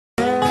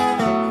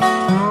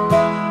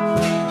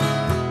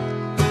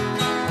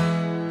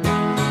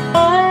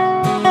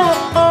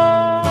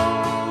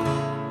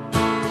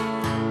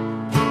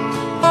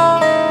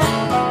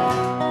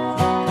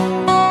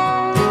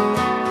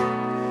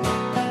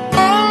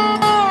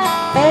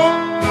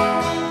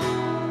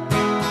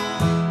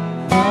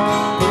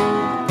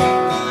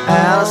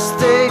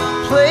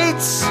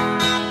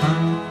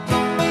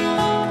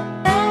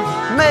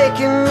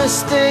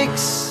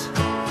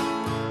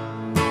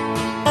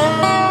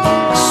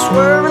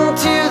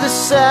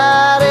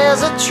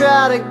as I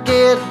try to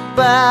get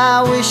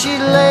by. Wish he'd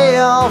lay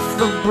off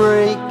the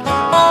brake.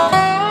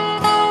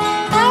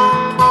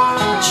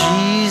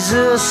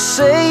 Jesus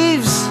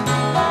saves,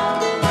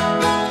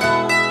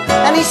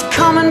 and he's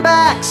coming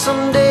back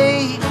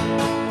someday.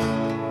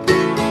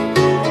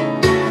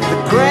 The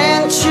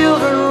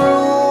grandchildren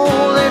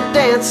rule their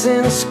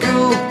dancing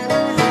school.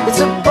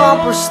 It's a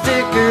bumper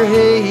sticker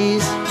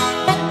haze.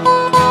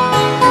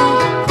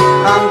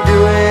 I'm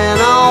doing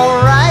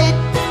alright,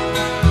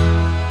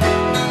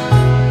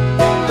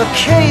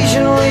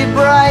 occasionally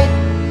bright.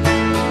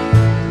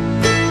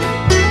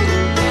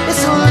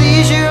 It's a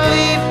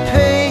leisurely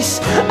pace,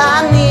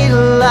 I need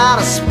a lot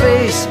of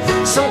space.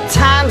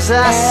 Sometimes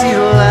I see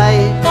the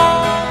light.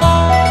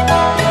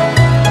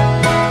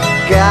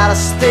 Gotta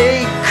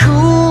stay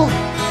cool,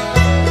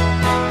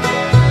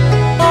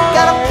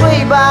 gotta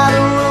play by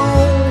the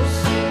rules.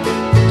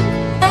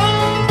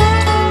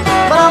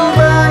 But I'm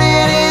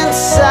burning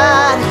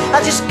inside,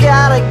 I just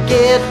gotta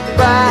get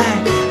by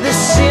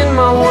this in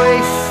my way,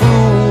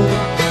 fool.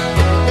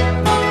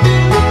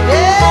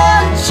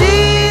 Yeah,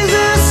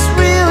 Jesus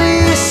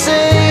really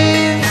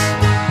saves,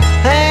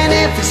 and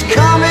if he's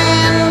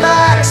coming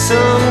back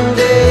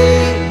someday,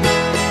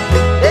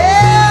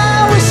 yeah,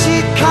 I wish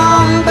he'd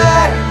come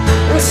back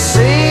and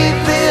save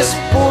this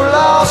poor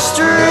lost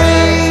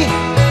stray.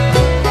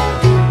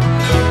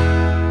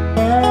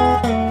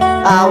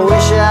 I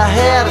wish I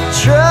had a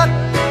truck,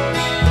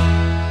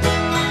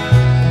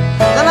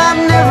 then I'd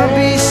never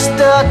be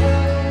stuck.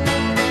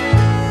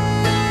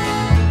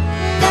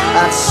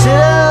 I'd sit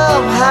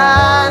up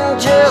high and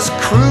just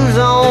cruise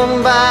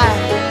on by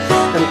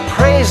and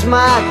praise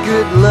my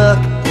good luck.